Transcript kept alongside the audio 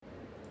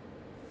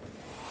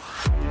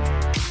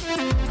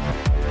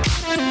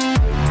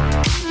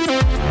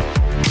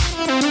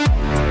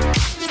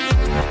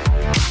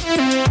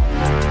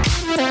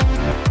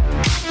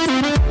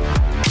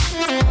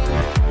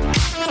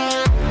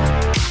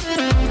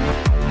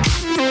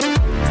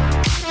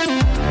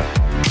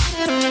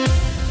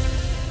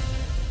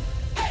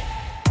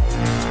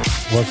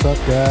What's up,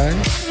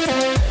 guys?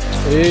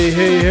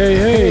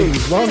 Hey.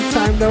 Long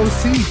time no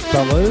see,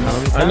 fellas.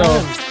 I know.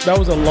 That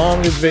was the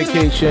longest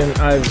vacation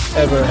I've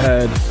ever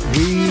had.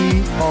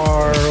 We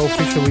are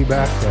officially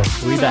back, though.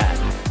 We back.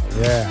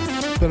 Yeah.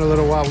 It's been a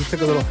little while. We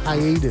took a little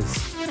hiatus.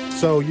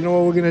 So, you know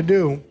what we're going to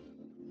do?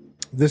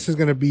 This is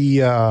going to be,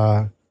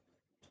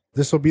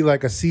 this will be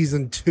like a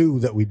season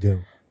 2 that we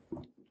do.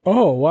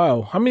 Oh,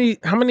 wow. How many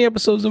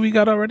episodes do we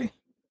got already?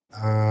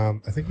 I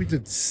think we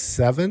did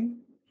 7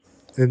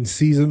 in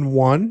season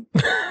 1.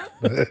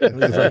 It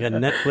was like a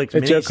Netflix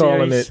That you're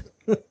calling miniseries.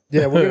 it.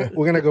 Yeah,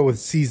 we're gonna go with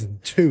season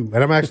 2,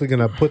 and I'm actually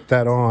gonna put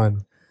that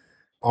on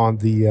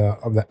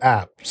the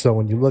app. So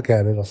when you look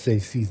at it, it'll say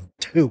season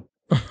 2.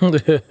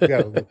 We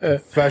gotta look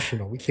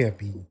professional. We can't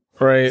be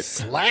Right.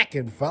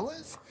 slacking,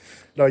 fellas.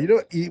 No, you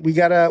know we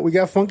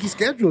got funky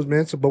schedules,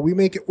 man. But we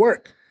make it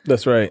work.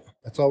 That's right.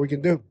 That's all we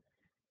can do.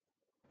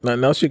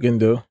 Nothing else you can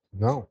do.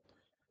 No,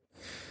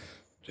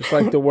 Just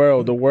like the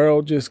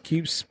world just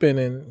keeps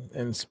spinning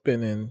and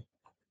spinning.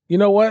 You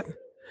know what?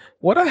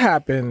 What'll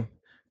happen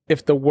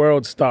if the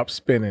world stops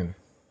spinning?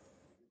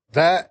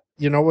 that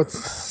you know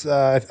what's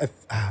I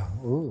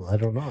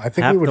don't know. I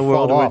think Half we would the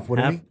world fall off, would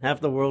wouldn't we? half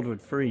the world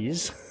would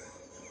freeze.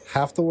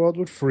 Half the world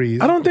would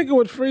freeze. I don't think it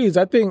would freeze.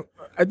 I think.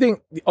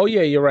 Oh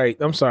yeah, you're right.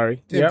 I'm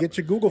sorry. Tim, Yep. get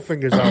your Google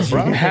fingers out,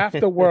 bro. Half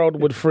the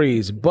world would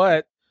freeze,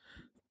 but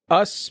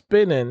us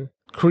spinning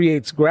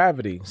creates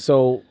gravity,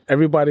 so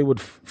everybody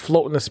would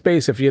float into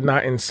space. If you're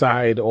not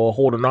inside or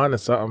holding on to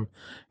something,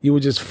 you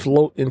would just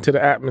float into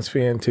the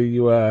atmosphere until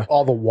you.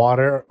 All the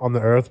water on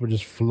the earth would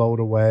just float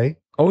away.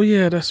 Oh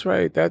yeah, that's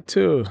right. That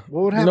too.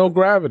 What would happen? No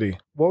gravity.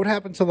 What would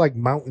happen to like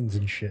mountains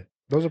and shit?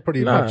 Those are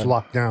pretty Nah. much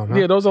locked down. Huh?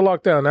 Yeah, those are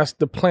locked down. That's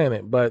the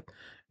planet, but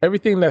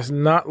everything that's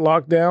not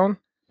locked down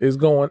is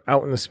going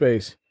out into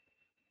space.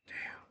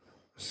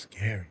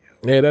 Scary.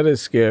 Yeah, that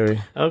is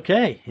scary.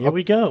 Okay, here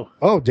we go.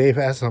 Oh, Dave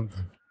has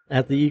something.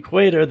 At the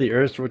equator, the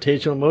Earth's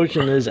rotational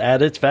motion is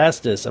at its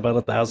fastest, about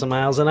 1,000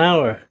 miles an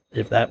hour.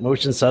 If that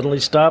motion suddenly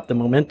stopped, the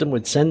momentum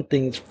would send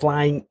things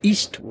flying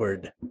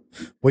eastward.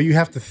 Well, you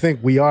have to think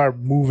we are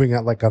moving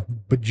at like a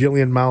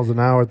bajillion miles an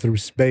hour through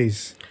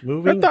space.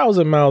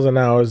 1,000 miles an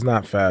hour is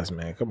not fast,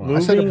 man. Come on. I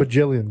said a Moving-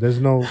 bajillion. There's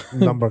no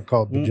number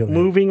called bajillion.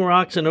 Moving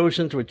rocks and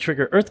oceans would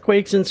trigger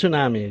earthquakes and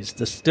tsunamis.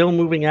 The still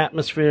moving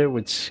atmosphere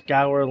would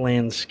scour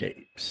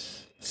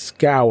landscapes.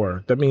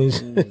 Scour. That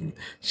means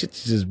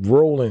shit's just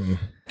rolling.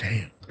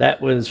 Damn.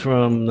 That was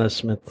from the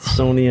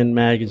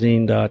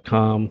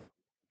SmithsonianMagazine.com.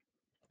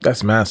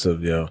 That's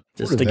massive, yo.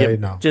 Just What to do they give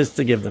know? just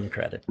to give them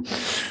credit.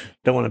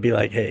 Don't want to be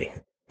like, hey,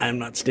 I'm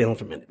not stealing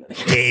from anybody.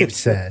 Dave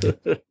said.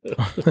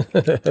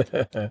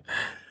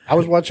 I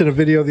was watching a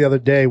video the other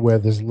day where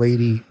this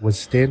lady was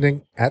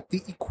standing at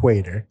the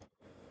equator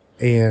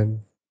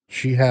and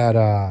she had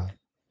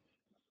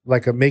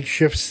like a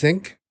makeshift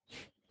sink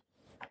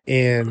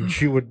and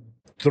she would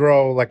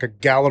throw like a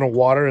gallon of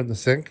water in the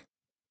sink.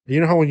 You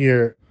know how when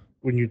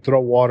you throw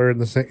water in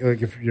the sink,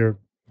 like if you're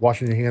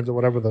washing your hands or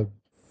whatever,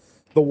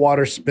 the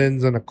water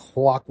spins in a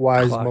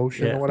clockwise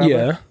motion yeah. or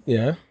whatever.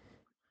 Yeah.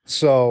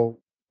 So,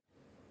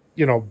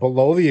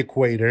 below the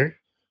equator,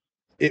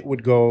 it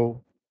would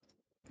go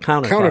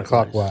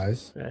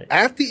counterclockwise. Right.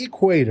 At the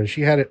equator,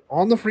 she had it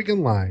on the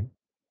freaking line.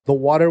 The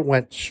water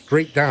went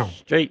straight down.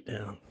 Straight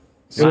down.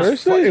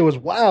 It was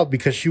wild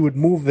because she would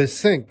move this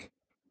sink.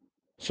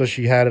 So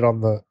she had it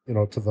on the,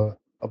 to the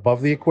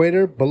above the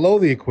equator, below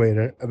the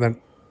equator, and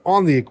then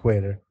on the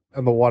equator,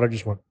 and the water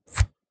just went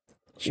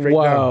straight down.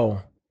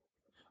 Wow.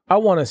 I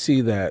want to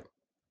see that.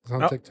 It's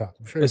on TikTok.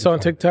 I'm sure It's you on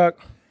can find it. TikTok.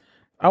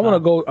 I want to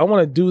go. I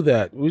want to do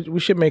that. We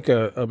should make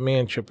a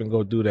man trip and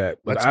go do that.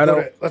 But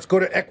Let's go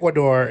to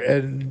Ecuador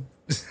and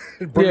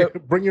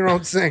bring your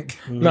own sink.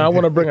 No, I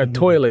want to bring a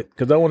toilet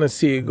because I want to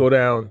see it go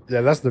down.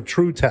 Yeah, that's the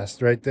true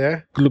test right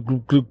there. Gloop,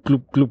 gloop, gloop,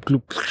 gloop, gloop,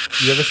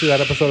 gloop. You ever see that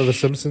episode of The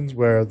Simpsons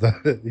where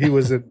he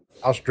was in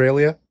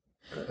Australia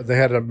and they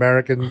had an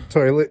American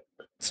toilet,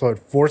 so it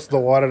forced the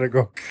water to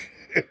go.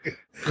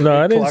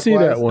 No, I didn't see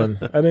that clockwise?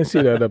 one. I didn't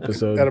see that Had a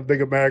episode.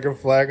 big American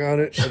flag on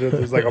it, and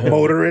there's like a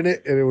motor in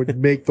it, and it would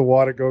make the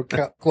water go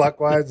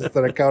clockwise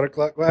instead of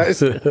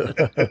counterclockwise.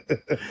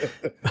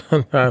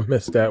 I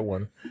missed that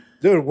one.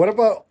 Dude, what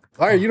about?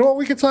 All right, you know what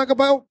we could talk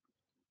about?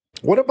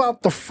 What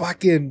about the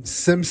fucking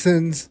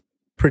Simpsons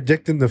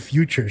predicting the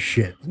future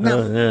shit? Isn't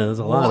that there's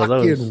a lot of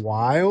fucking those.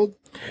 wild?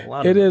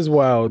 It is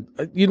wild.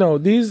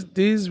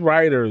 These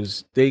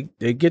writers, they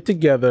get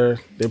together.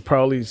 They're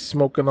probably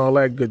smoking all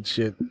that good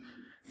shit,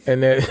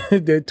 and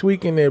they're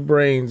tweaking their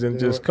brains and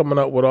just coming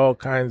up with all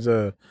kinds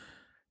of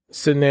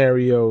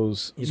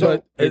scenarios.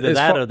 So, Either it's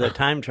that fu- or they're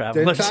time They're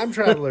travelers. time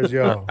travelers,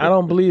 yo. I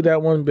don't believe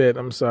that one bit.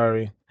 I'm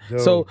sorry.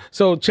 Dude.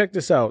 So check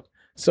this out.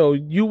 So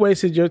you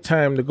wasted your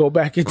time to go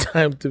back in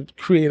time to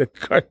create a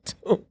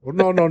cartoon.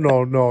 No.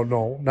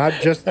 Not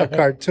just a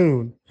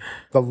cartoon.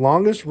 The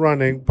longest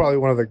running, probably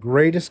one of the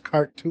greatest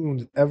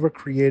cartoons ever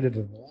created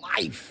in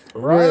life.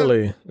 Right?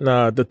 Really?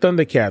 Nah, the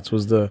Thundercats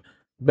was the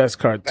best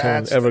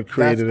cartoon ever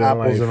created in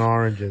apples life. and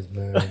oranges,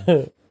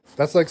 man.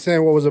 That's like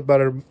saying what was a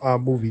better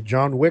movie,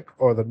 John Wick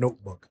or The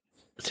Notebook?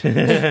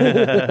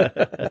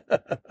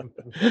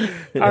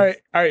 All right.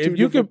 Two If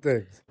you could, different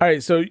things. all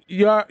right. So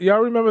y'all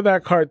remember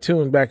that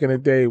cartoon back in the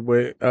day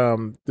where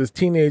this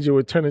teenager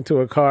would turn into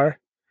a car?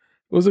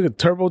 It was like a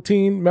Turbo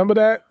Teen. Remember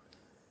that?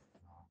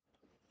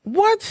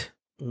 What?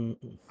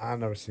 I've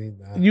never seen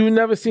that. You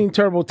never seen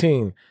Turbo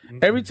Teen?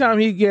 Every time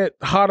he get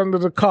hot under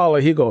the collar,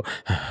 he go.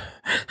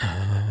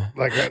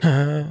 Like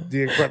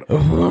the Incredible.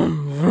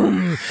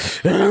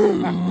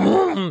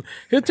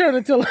 He'll turn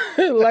into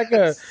like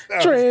a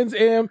Trans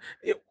Am.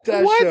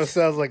 That What? show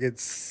sounds like it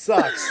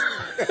sucks.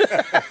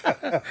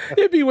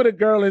 He'd be with a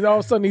girl and all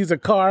of a sudden he's a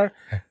car.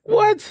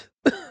 What?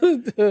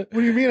 What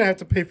do you mean I have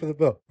to pay for the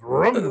bill?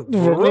 Vroom,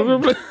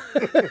 vroom.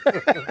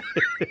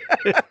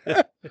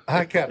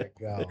 I gotta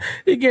go.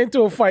 He get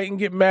into a fight and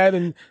get mad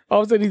and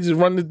all of a sudden he just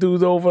run the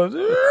dudes over.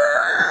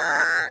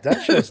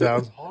 That show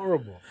sounds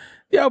horrible.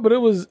 Yeah, but it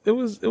was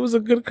a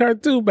good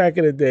cartoon back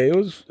in the day. It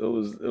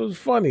was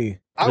funny.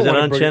 Was it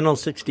on Channel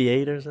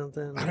 68 or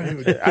something? I don't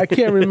even. I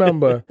can't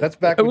remember. That's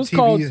back It when was TVs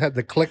called- had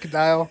the click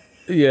dial.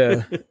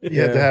 Yeah. You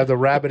had to have the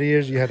rabbit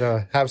ears. You had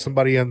to have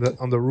somebody on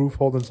the roof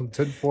holding some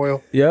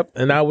tinfoil. Yep,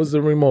 and I was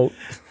the remote.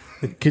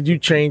 Could you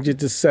change it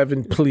to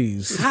 7,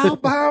 please? How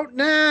about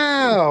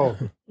now?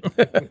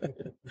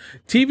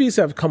 TVs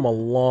have come a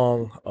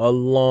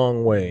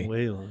long way.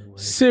 Way long way.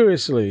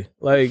 Seriously,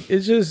 like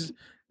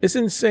it's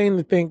insane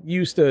to think you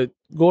used to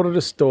go to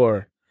the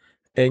store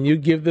and you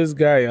give this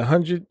guy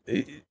 100.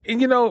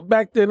 And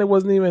back then it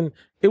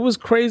was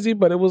crazy,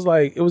 but it was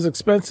like it was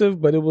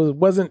expensive, but it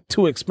wasn't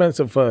too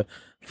expensive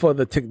for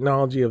the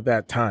technology of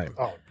that time.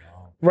 Oh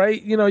no.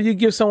 Right? You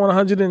give someone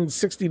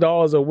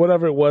 $160 or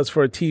whatever it was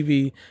for a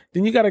TV,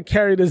 then you got to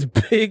carry this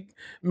big,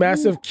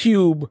 massive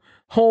cube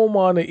home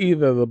on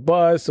either the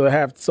bus or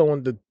have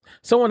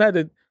someone had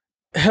to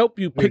help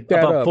you pick that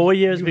About up. 4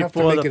 years You have to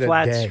before make the it a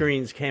flat day.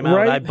 screens came out,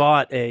 Right? I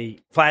bought a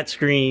flat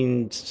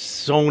screen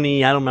Sony.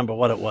 I don't remember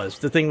what it was.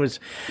 The thing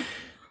was,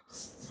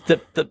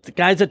 the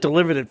guys that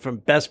delivered it from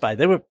Best Buy,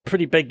 they were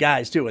pretty big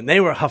guys too, and they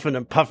were huffing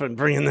and puffing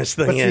bringing this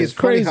thing But see, in. it's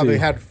funny how Crazy. they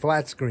had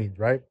flat screens,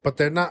 right? But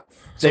they're not.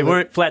 They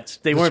weren't flat.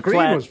 They weren't screen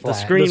flat. was The flat.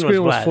 screen, The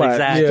screen was was flat. flat,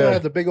 Exactly. They yeah.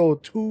 had the big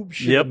old tube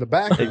shit Yep. in the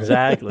back. Of it.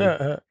 Exactly.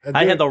 And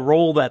I they- had to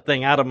roll that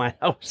thing out of my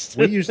house.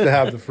 We used to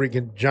have the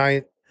freaking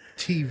giant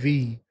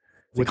TV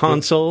The with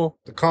console.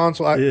 The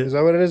console. Yeah. Is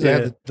that what it is? They Yeah.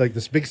 had like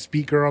this big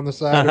speaker on the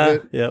side Uh-huh. of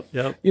it.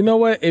 Yep. You know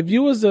what? If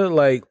you was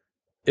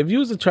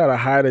to try to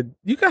hide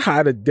you could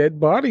hide a dead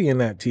body in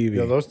that TV.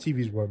 Yeah, those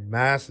TVs were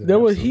massive. They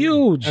were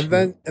huge. And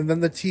then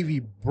the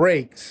TV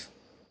breaks,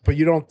 but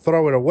you don't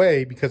throw it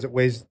away because it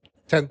weighs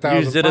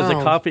 10,000 Used it as a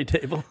pounds. coffee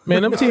table.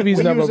 Man, them TVs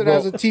we never use it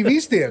as a broke. TV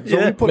stand. So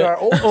Yeah. we put our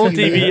old Old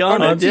TV, TV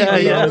on our it. Yeah,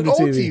 TV yeah. on an old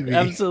TV. TV.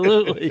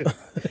 Absolutely.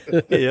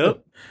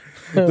 Yep.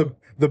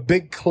 The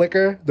big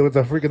clicker with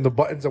the freaking the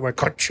buttons that went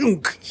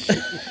ka-chunk.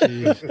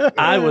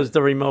 I was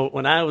the remote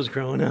when I was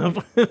growing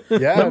up.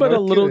 Yeah, Remember no the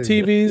little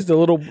kidding. TVs,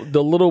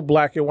 the little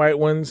black and white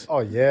ones Oh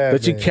yeah,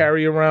 that you man.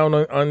 carry around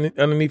on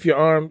underneath your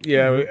arm?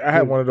 Yeah, I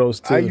had one of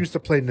those too. I used to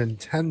play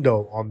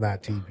Nintendo on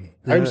that TV.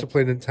 I used to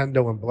play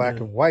Nintendo in black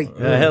and white.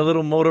 I had a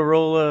little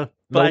Motorola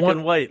black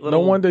and white. No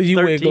little wonder you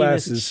wear 13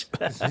 glasses.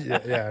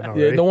 yeah, I know,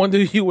 Yeah, right? no wonder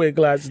you wear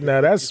glasses now.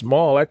 That's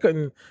small. I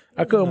couldn't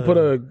put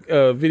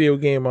a video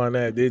game on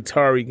that. The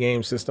Atari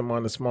game system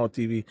on the small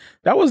TV.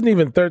 That wasn't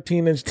even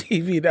 13-inch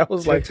TV. That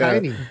was They're like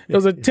tiny. It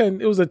was a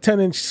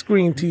 10-inch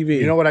screen TV.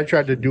 You know what I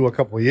tried to do a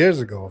couple of years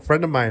ago? A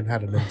friend of mine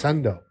had a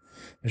Nintendo,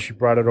 and she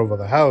brought it over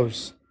the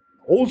house.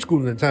 Old school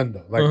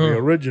Nintendo, like the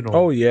original.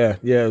 Oh yeah,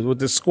 with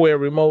the square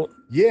remote.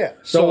 yeah.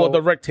 So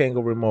the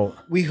rectangle remote.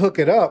 we hook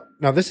it up.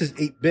 Now this is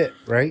 8-bit,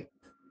 right?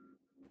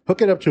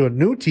 Hook it up to a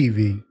new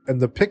TV, and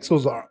the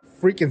pixels are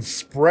freaking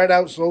spread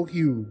out so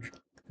huge.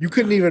 You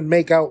couldn't even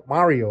make out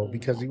Mario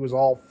because he was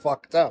all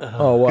fucked up.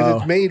 Oh Because wow,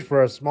 it's made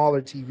for a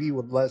smaller TV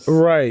with less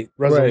right.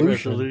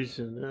 resolution.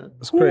 Resolution. Yeah.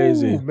 It's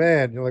crazy. Ooh,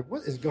 man, you're like,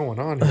 what is going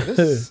on here?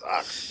 This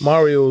sucks.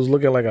 Mario was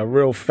looking like a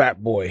real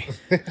fat boy.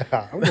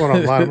 I'm going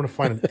online. I'm going to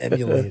find an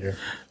emulator.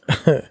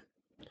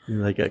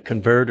 Like a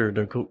converter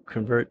to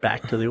convert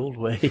back to the old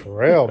way. For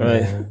real,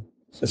 Right. man.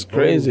 It's Some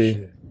crazy.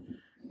 bullshit.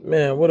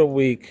 Man, what a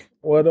week.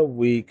 What a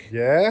week.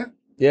 Yeah?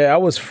 Yeah, I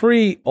was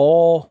free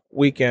all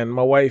weekend.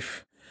 My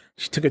wife,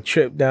 she took a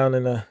trip down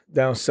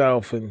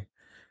south, and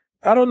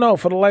I don't know.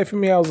 For the life of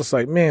me, I was just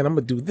like, man, I'm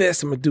gonna do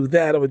this, I'm gonna do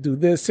that, I'm gonna do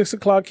this.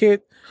 6:00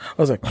 hit.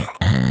 I was like,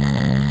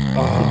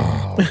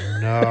 Oh,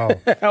 no.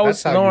 I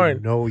was That's how snoring.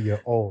 you know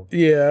you're old.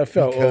 Yeah, I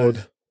felt Because,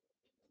 old.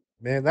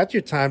 Man, that's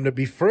your time to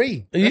be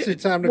free. Yeah, That's your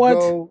time to what?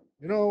 go,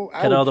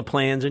 Had all out. the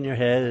plans in your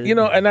head.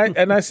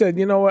 And I said,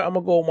 you know what? I'm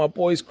gonna go with my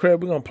boy's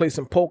crib. We're gonna play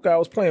some poker. I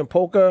was playing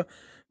poker,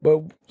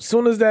 but as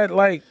soon as that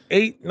like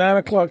 8, 9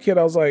 o'clock hit,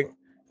 I was like,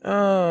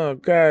 oh,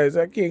 guys,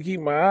 I can't keep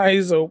my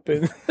eyes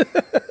open.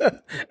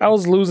 I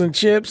was losing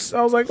chips.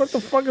 I was like, what the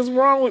fuck is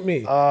wrong with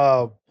me?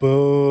 Oh,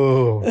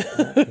 boo.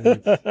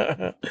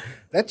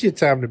 That's your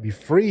time to be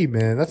free,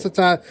 man. That's the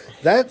time.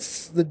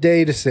 That's the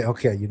day to say,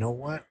 okay, you know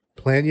what?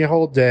 Plan your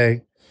whole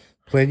day.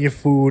 Plan your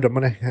food. I'm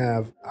gonna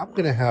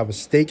have a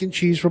steak and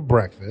cheese for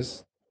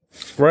breakfast.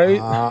 right?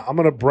 I'm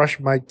gonna brush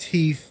my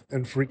teeth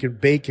in freaking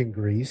bacon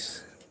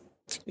grease.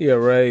 Yeah,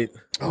 right.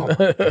 Oh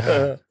my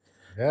God.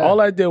 Yeah.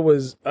 All I did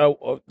was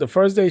the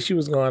first day she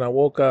was gone, I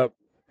woke up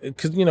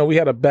because we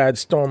had a bad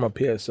storm up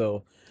here,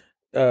 so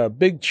a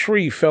big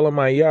tree fell in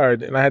my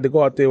yard, and I had to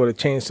go out there with a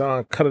chainsaw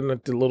and cut it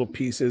into little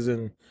pieces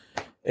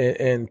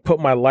and put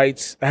my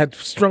lights. I had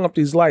strung up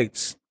these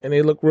lights, and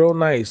they look real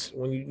nice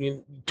when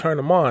you turn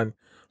them on.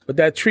 But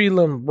that tree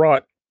limb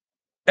brought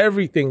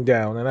everything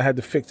down, and I had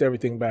to fix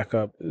everything back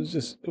up. It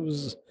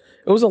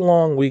was a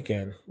long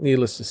weekend,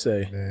 needless to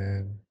say.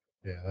 Man,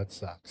 yeah, that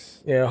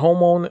sucks. Yeah,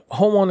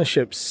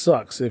 homeownership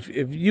sucks. If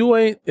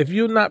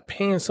you're not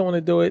paying someone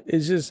to do it,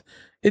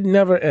 it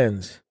never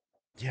ends.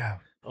 Yeah.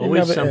 Always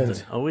never something.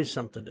 ends. Always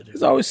something to do.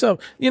 There's always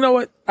something. You know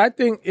what? I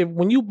think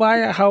when you buy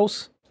a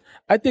house,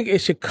 I think it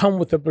should come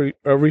with a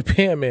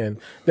repairman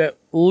that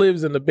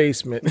lives in the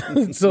basement.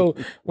 So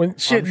when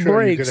shit I'm sure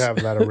breaks, you could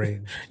have that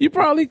arranged. you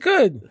probably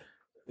could.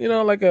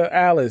 Like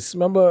Alice.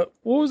 Remember,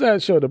 what was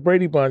that show? The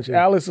Brady Bunch.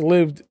 Alice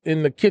lived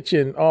in the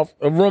kitchen, a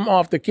room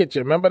off the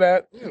kitchen. Remember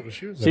that? Yeah, but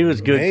She was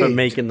good for maid.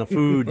 making the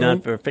food,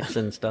 not for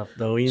fixing stuff,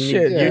 though.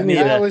 Shit, Yeah, You need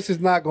Alice is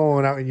not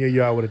going out in your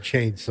yard with a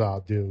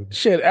chainsaw, dude.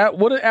 Shit,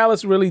 what did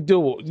Alice really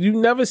do? You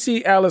never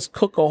see Alice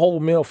cook a whole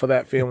meal for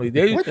that family.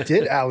 What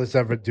did Alice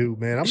ever do,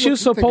 man? She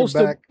was supposed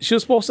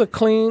to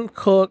clean,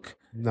 cook,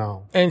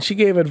 No. and she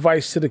gave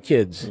advice to the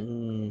kids.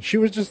 She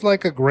was just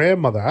like a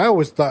grandmother. I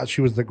always thought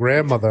she was the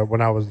grandmother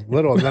when I was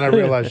little, and then I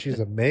realized she's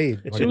a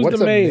maid. Like, She was what's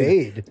the a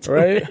maid. maid?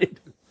 Right?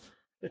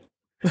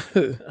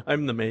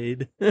 I'm the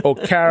maid. Oh,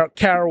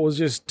 Carol was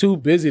just too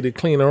busy to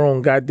clean her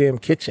own goddamn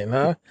kitchen,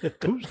 huh?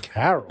 Who's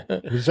Carol?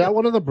 Was that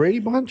one of the Brady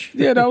Bunch?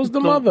 Yeah, that was the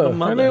mother. the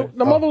mother.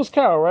 The mother was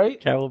Carol,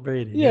 right? Carol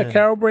Brady. Yeah,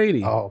 Carol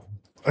Brady. Oh.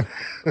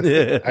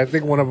 Yeah. I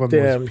think one of them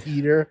Damn. was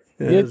Peter.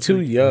 You're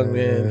too young,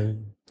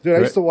 man. Dude, I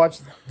used to watch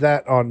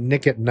that on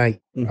Nick at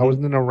Night. Mm-hmm. I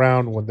wasn't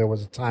around when there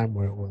was a time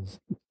where it was.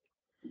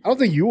 I don't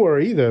think you were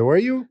either, were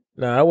you?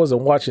 Nah, I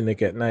wasn't watching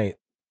Nick at Night.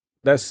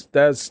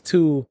 That's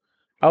too.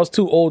 I was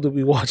too old to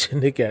be watching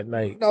Nick at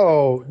Night.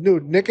 No,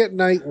 dude, Nick at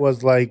Night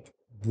was like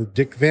the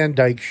Dick Van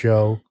Dyke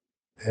Show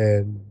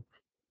and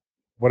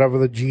whatever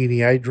the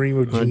Genie, I Dream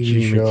of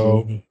Genie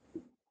show. Genie.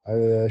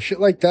 Shit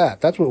like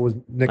that. That's what was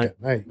Nick at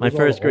Night. My It was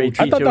first all grade old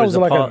I teacher thought that was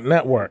like appalled. a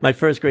network. My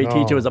first grade No.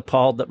 teacher was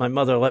appalled that my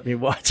mother let me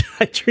watch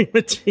I Dream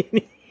of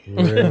Genie. shit.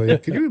 Really?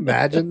 Can you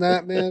imagine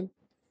that, man?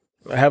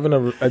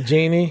 Having a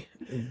genie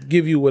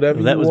give you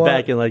whatever That you was want.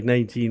 back in like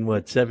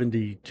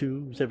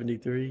 72,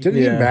 73. Didn't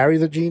he Yeah. marry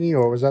the Genie,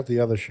 or was that the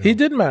other show? He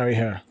did marry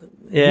her.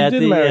 Yeah, He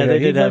did marry her. they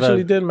He did have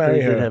eventually did marry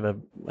they did her. have a,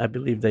 I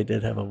believe they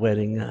did have a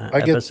wedding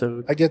I get,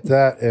 episode. I get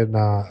that and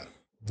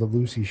the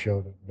Lucy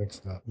show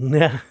mixed up.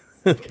 Yeah.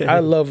 Okay. I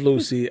love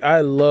Lucy.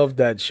 I love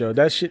that show.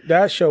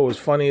 That show was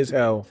funny as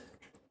hell.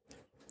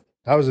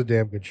 That was a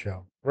damn good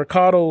show.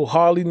 Ricardo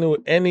hardly knew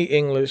any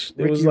English. It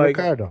Ricky was like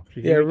Ricardo.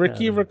 yeah,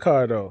 Ricky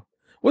Ricardo.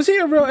 Was he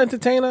a real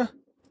entertainer,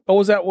 or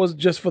was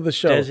just for the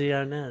show? Desi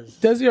Arnaz.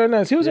 Desi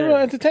Arnaz. He was a Yeah. real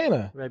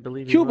entertainer. I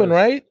believe he Cuban, was.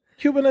 right?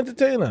 Cuban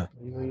entertainer.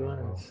 I believe he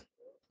was.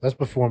 That's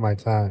before my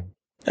time.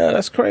 Yeah,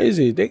 that's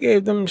crazy. They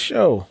gave them a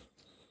show.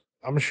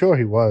 I'm sure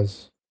he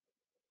was.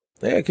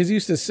 Yeah, because he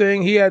used to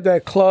sing. He had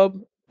that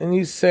club, and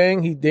he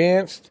sang. He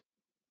danced.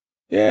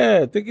 Yeah,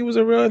 I think he was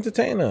a real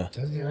entertainer.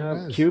 Desi Yeah,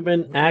 Arnaz.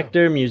 Cuban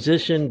actor,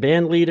 musician,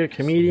 band leader,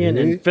 comedian,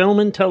 See? and film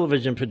and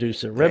television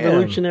producer.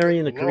 Revolutionary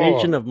in the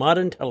creation of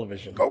modern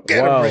television. Go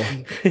get Wow.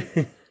 him,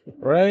 Ricky.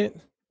 Right?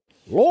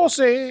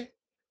 Lossie.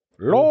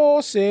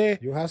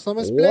 You have some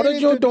What did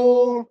explaining you to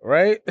do.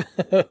 Right?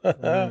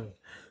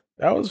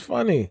 That was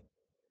funny.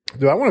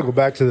 Dude, I want to go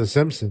back to The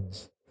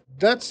Simpsons.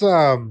 That's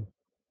some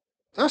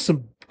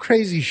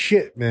crazy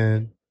shit,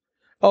 man.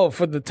 Oh,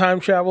 for the time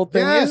travel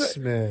thing? Yes,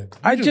 man. You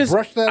I just just-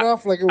 brushed that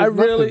off like it was I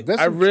really, nothing. There's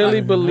I some really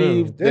time-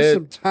 believe There's that.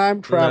 some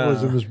time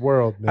travelers Nah. in this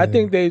world, man. I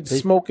think they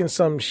smoking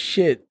some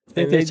shit.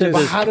 think And they they said But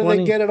just, how do 20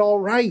 they get it all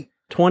right?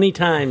 20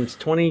 times,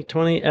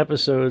 20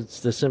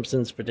 episodes, The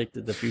Simpsons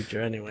predicted the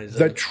future anyways.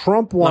 The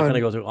Trump not one gonna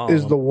go through all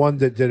is of the them. one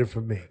that did it for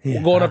me.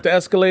 Yeah. going up the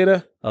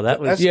escalator. Oh, that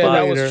was... Yeah,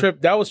 that was Spider.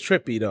 That was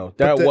trippy though.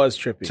 That But was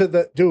trippy. To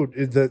the dude,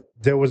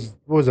 there was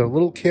what was it, a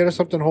little kid or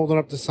something holding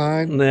up the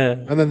sign, Yeah.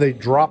 and then they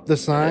dropped the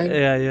sign.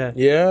 Yeah.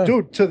 yeah,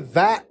 Dude, to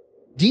that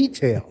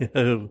detail,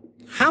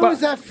 how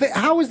is that?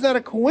 How is that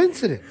a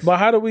coincidence? but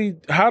how do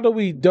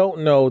we don't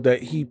know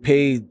that he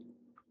paid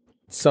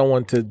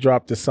someone to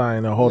drop the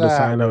sign or hold the That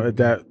sign up would at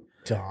that?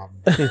 Dumb.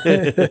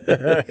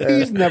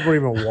 He's never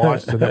even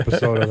watched an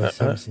episode of The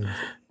Simpsons.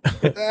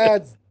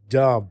 That's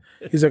dumb.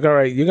 He's like, all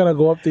right, you're gonna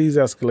go up these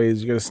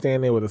escalators. You're gonna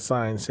stand there with a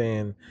sign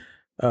saying,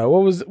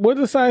 what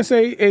did the sign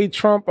say? A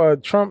Trump,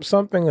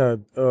 something, I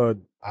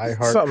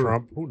heart Something.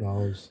 Trump. Who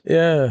knows?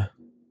 yeah.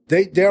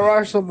 There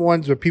are some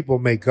ones where people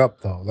make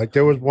up though. Like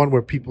there was one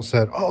where people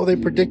said, "Oh, they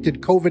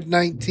predicted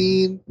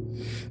COVID-19,"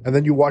 and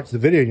then you watch the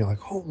video and you're like,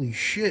 "Holy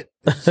shit!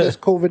 It says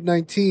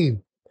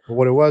COVID-19." But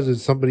what it was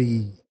is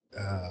somebody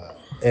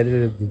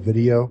edited the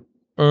video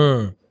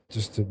Mm.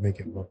 just to make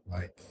it look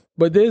like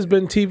But there's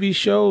been TV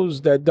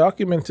shows that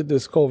documented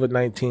this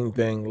COVID-19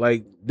 thing.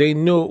 Like they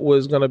knew it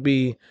was going to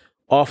be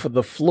off of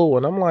the flu.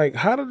 And I'm like,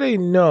 how do they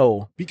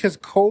know? Because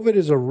COVID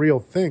is a real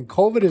thing.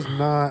 COVID is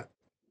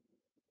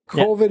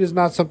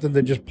not something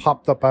that just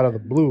popped up out of the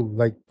blue.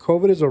 Like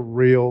COVID is a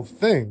real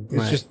thing.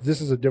 It's just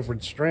this is a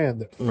different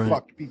strand that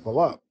fucked people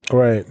up.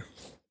 Right.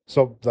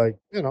 So like,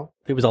 you know.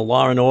 There was a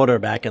Law and Order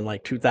back in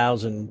like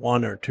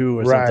 2001 or 2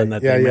 or something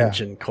that they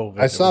mentioned COVID.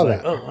 I saw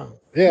that. Like, oh, wow.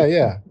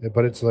 Yeah.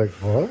 But it's like,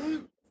 what?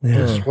 Yeah.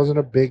 This wasn't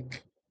a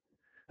big...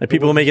 Like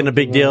people were making a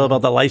big deal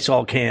about the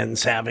Lysol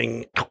cans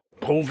having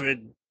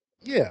COVID.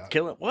 Yeah.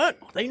 Kill it. What?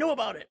 They knew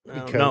about it.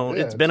 Because,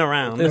 it's been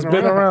around. It's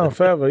been around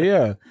forever,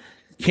 yeah.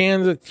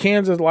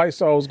 Cans of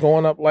Lysol was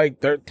going up like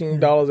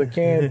 $13 a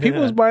can.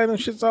 People was buying them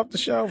shits off the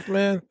shelf,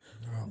 man.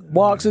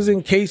 Boxes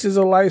and cases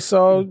of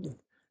Lysol.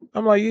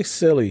 I'm like, you're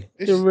silly.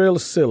 You're real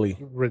silly.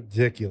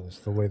 Ridiculous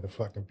the way the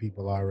fucking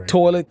people are right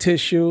Toilet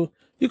tissue.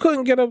 You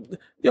couldn't get a...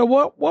 Yo,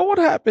 what would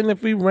happen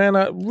if we ran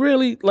out...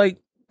 Really, like,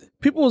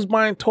 people was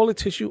buying toilet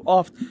tissue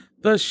off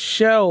the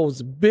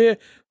shelves.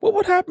 What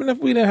would happen if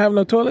we didn't have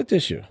no toilet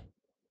tissue?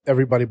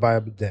 Everybody buy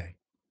a bidet.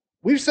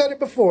 We've said it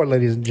before,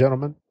 ladies and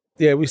gentlemen.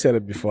 Yeah, we said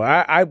it before.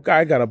 I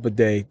got a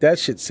bidet. That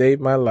shit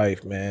saved my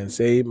life, man.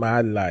 Saved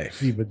my life.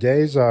 See,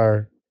 bidets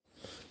are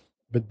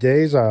a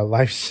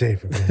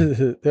lifesaver,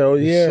 man. Hell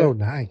yeah. It's so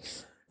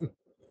nice.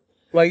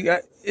 Like,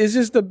 it's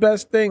just the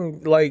best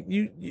thing. Like,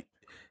 you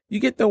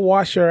get to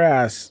wash your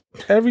ass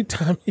every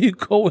time you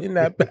go in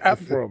that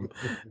bathroom.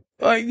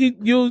 Like,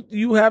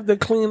 you have the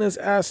cleanest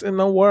ass in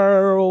the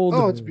world.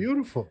 Oh, it's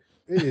beautiful.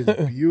 It is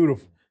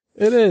beautiful.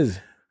 It is.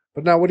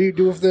 But now what do you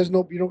do if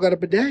you don't got a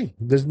bidet?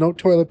 There's no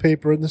toilet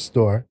paper in the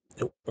store.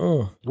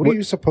 What are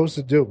you supposed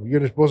to do?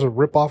 You're supposed to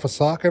rip off a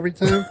sock every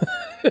time?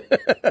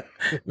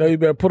 No, you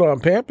better put on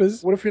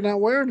Pampers. What if you're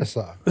not wearing a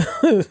sock?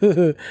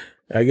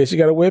 I guess you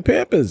got to wear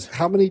Pampers.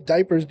 How many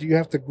diapers do you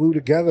have to glue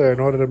together in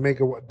order to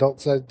make an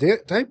adult-sized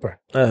diaper?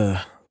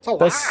 It's a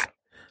lot.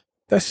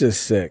 That's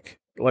just sick.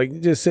 Like, you're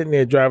just sitting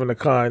there driving the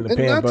car in the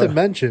Pamper. Not to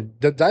mention,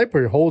 the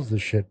diaper holds the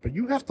shit, but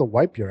you have to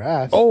wipe your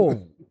ass.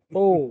 Oh,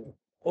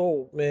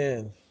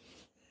 man.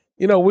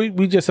 You know,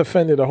 we just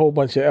offended a whole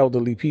bunch of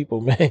elderly people,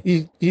 man.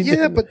 But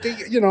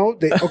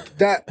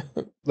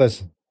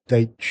listen,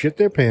 they shit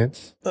their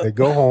pants, they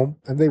go home,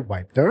 and they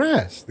wipe their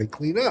ass. They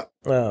clean up.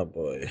 Oh,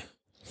 boy.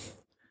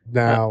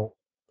 Now,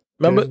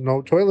 there's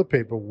no toilet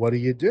paper. What do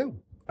you do?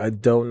 I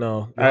don't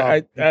know.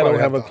 I don't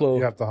have a clue.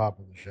 You have to hop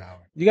in the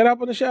shower. You got to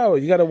hop in the shower.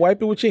 You got to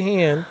wipe it with your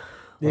hand.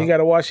 Then you got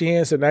to wash your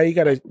hands. So now you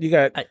got a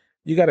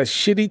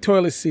shitty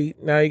toilet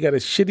seat. Now you got a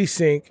shitty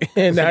sink,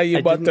 and now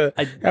you're about to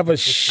have a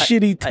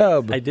shitty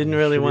tub. I didn't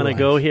really want to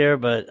go here,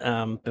 but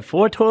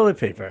before toilet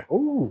paper,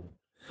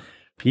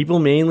 people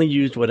mainly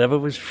used whatever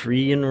was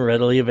free and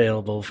readily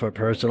available for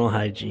personal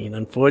hygiene.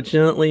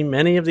 Unfortunately,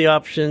 many of the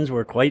options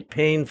were quite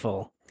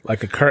painful.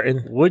 Like a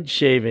curtain. Wood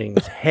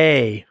shavings,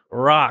 hay,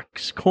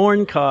 rocks,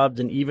 corn cobs,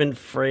 and even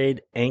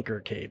frayed anchor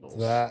cables.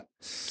 That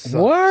sucks.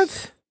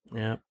 What?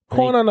 Yeah.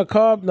 Corn on the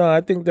cob? No, I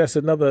think that's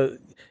another...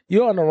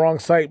 You're on the wrong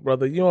site,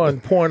 brother. You're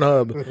on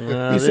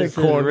Pornhub. You said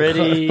corn.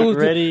 Ready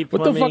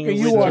what the fuck are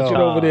you watching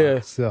over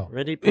there?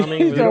 Ready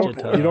Plumbing. You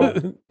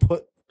don't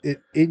put it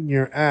in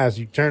your ass.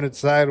 You turn it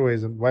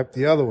sideways and wipe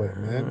the other way,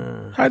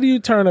 man. How do you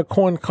turn a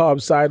corn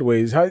cob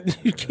sideways?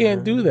 You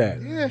can't do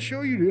that. Yeah,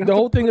 sure you do. The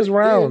whole thing is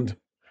round.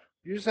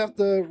 You just have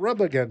to rub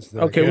against it.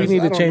 Okay, we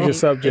need to change the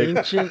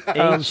subject.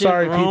 I'm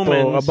sorry,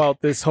 people, about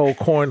this whole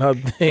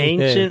Cornhub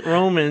thing. Ancient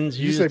Romans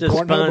used a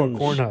sponge.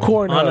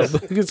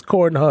 Cornhub. It's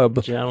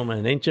Cornhub.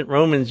 Gentlemen, ancient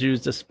Romans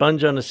used a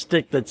sponge on a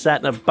stick that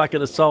sat in a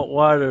bucket of salt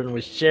water and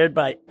was shared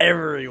by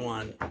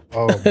everyone.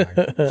 Oh, my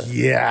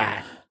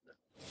God.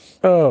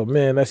 Oh,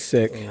 man, that's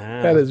sick.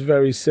 Wow. That is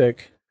very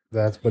sick.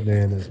 That's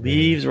bananas.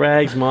 Leaves,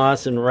 rags,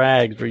 moss, and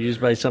rags were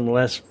used by some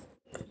less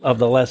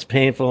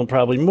painful and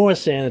probably more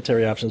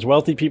sanitary options.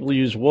 Wealthy people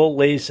use wool,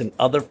 lace, and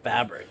other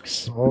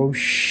fabrics. Oh,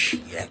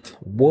 shit.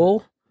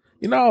 Wool?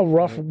 You know how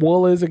rough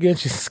wool is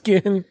against your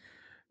skin?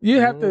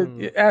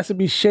 It has to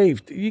be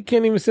shaved. You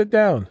can't even sit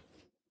down.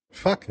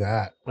 Fuck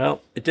that.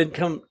 Well, it didn't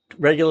come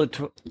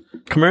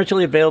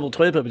commercially available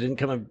toilet paper didn't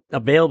come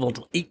available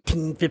until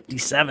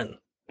 1857.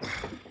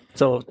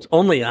 So it's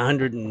only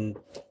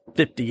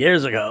 150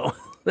 years ago.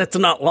 That's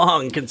not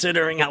long,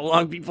 considering how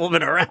long people have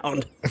been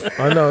around.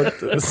 I know,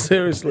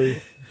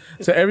 seriously.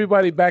 So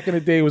everybody back in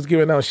the day was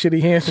giving out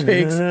shitty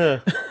handshakes.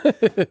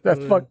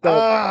 That's fucked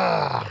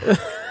up.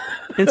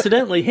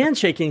 Incidentally,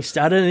 handshaking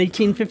started in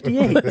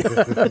 1858.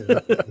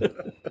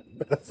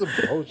 That's some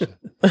bullshit.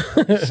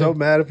 I'm so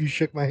mad if you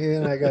shook my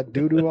hand and I got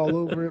doo-doo all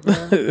over it,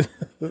 man.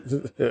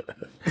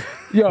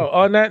 Yo,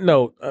 on that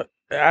note,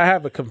 I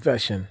have a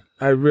confession.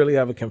 I really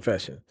have a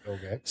confession.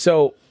 Okay.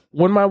 So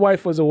when my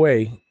wife was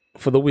away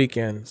for the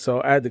weekend,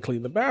 so I had to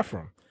clean the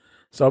bathroom.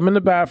 So I'm in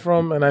the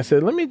bathroom and I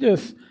said, let me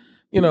just,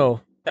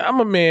 I'm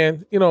a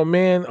man,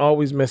 man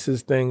always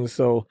misses things.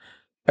 So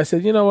I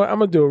said, you know what, I'm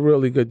going to do a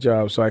really good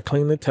job. So I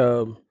cleaned the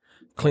tub,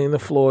 cleaned the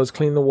floors,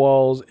 cleaned the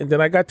walls, and then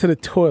I got to the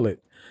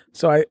toilet.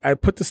 So I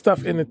put the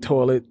stuff in the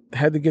toilet,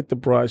 had to get the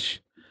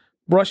brush,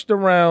 brushed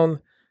around,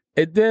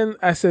 and then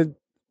I said,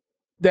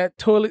 that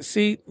toilet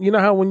seat, you know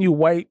how when you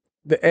wipe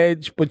the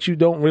edge, but you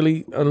don't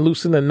really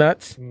loosen the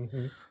nuts?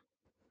 Mm-hmm.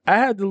 I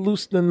had to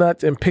loosen the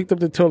nuts and picked up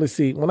the toilet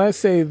seat. When I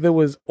say there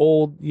was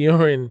old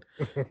urine,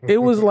 it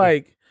was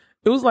like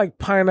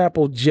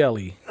pineapple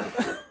jelly.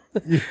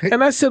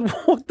 And I said,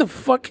 what the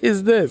fuck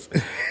is this?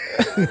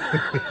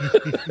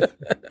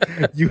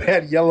 You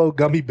had yellow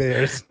gummy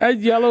bears. I had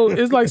yellow.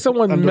 It's like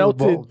somebody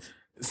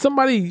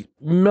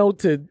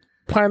melted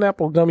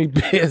pineapple gummy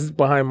bears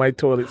behind my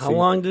toilet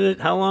seat.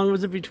 How long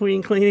was it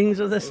between cleanings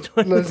of this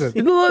toilet?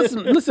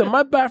 Listen,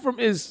 my bathroom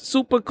is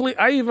super clean.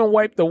 I even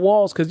wipe the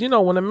walls because,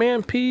 when a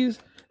man pees,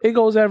 it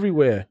goes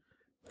everywhere.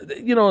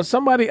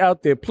 Somebody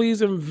out there,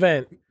 please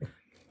invent,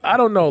 I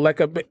don't know,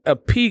 like a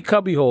pee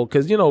cubby hole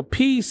because,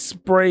 pee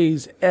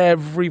sprays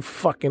every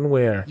fucking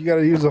where. You got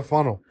to use a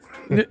funnel.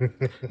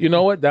 You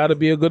know what? That'll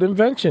be a good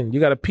invention. You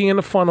got to pee in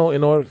the funnel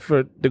in order for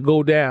it to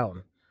go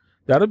down.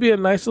 That'll be a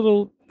nice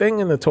little thing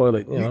in the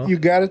toilet. You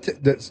got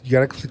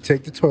to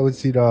take the toilet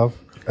seat off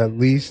at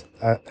least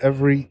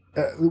every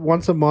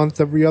once a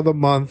month, every other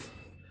month.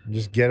 And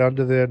just get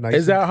under there. Nice.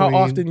 Is that and how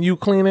clean. often you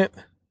clean it?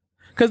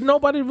 Because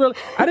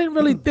I didn't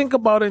really think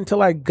about it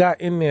until I got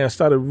in there and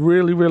started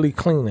really, really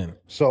cleaning.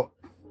 So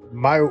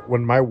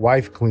when my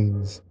wife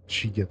cleans,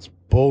 she gets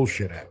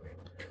bullshit at me.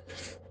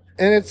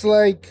 And it's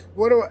like,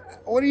 what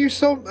are you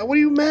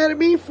mad at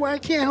me for? I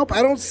can't help.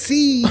 I don't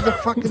see the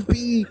fucking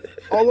pee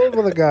all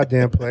over the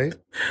goddamn place.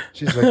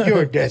 She's like,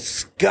 you're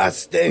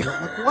disgusting.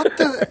 I'm like, what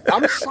the?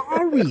 I'm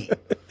sorry.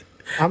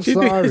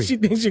 She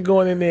thinks you're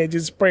going in there and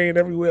just spraying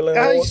everywhere. Like,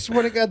 I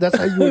swear to God, that's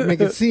how you would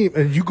make it seem.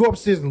 And you go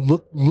upstairs and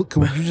look.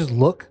 Can you just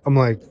look? I'm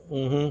like,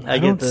 I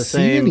don't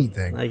see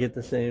anything. I get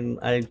the same.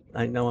 I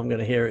know I'm going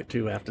to hear it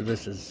too after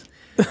this is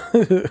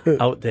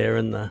out there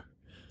in the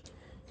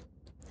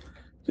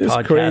it's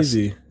podcast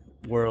crazy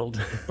world.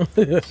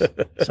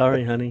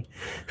 Sorry, honey.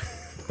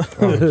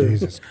 Oh,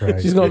 Jesus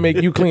Christ. She's going to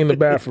make you clean the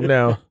bathroom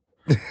now.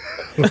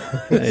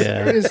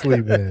 Yeah.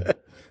 Seriously, man.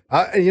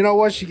 You know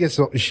what? She gets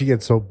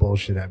so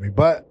bullshit at me.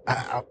 But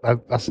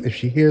if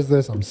she hears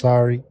this, I'm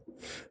sorry.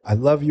 I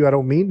love you. I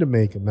don't mean to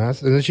make a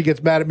mess. And then she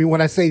gets mad at me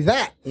when I say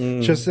that.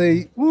 She'll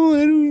say, "Oh, I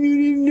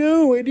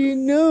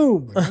didn't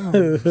know."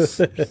 Oh,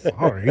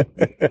 sorry.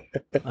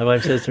 My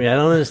wife says to me, "I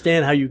don't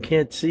understand how you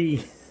can't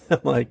see." I'm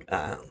like,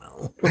 I don't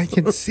know. I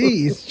can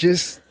see. It's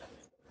just,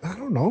 I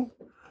don't know.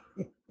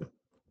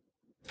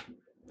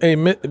 Hey,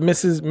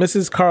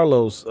 Mrs.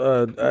 Carlos,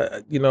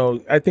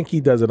 I think he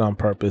does it on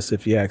purpose.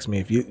 If you ask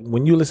me,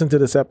 when you listen to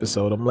this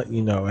episode, I'm letting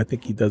you know. I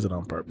think he does it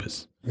on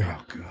purpose.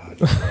 Oh God.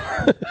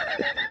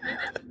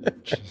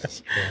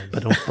 Jesus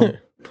Christ.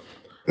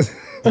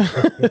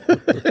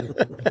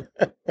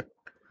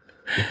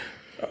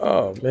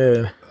 Oh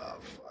man.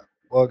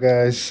 Well,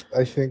 guys,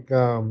 I think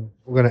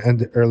we're gonna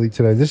end it early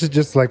today. This is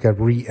just like a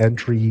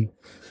re-entry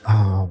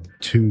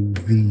to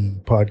the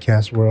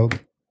podcast world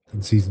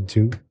in season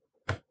 2.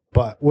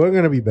 But we're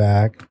going to be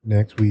back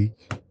next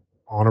week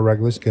on a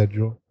regular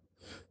schedule.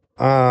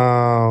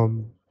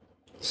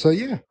 So,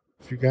 yeah,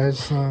 if you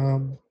guys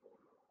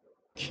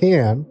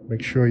can,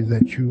 make sure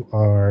that you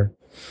are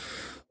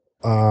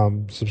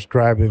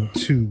subscribing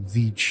to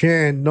the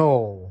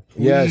channel.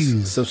 Please.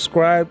 Yes,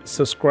 subscribe.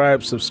 Please.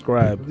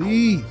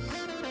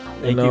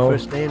 Thank you for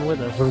staying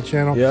with us. For the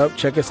channel. Yep,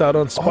 check us out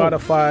on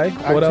Spotify.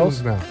 What iTunes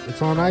else? Now.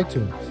 It's on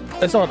iTunes.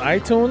 It's on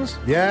iTunes?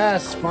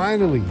 Yes,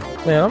 finally.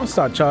 Man, I'm going to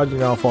start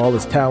charging y'all for all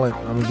this talent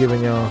I'm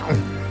giving y'all.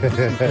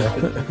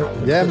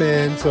 Yeah,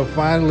 man. So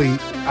finally,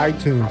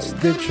 iTunes,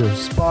 Stitcher,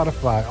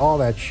 Spotify, all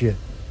that shit.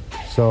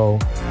 So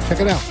check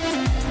it out.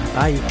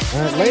 Bye.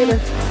 All right, later.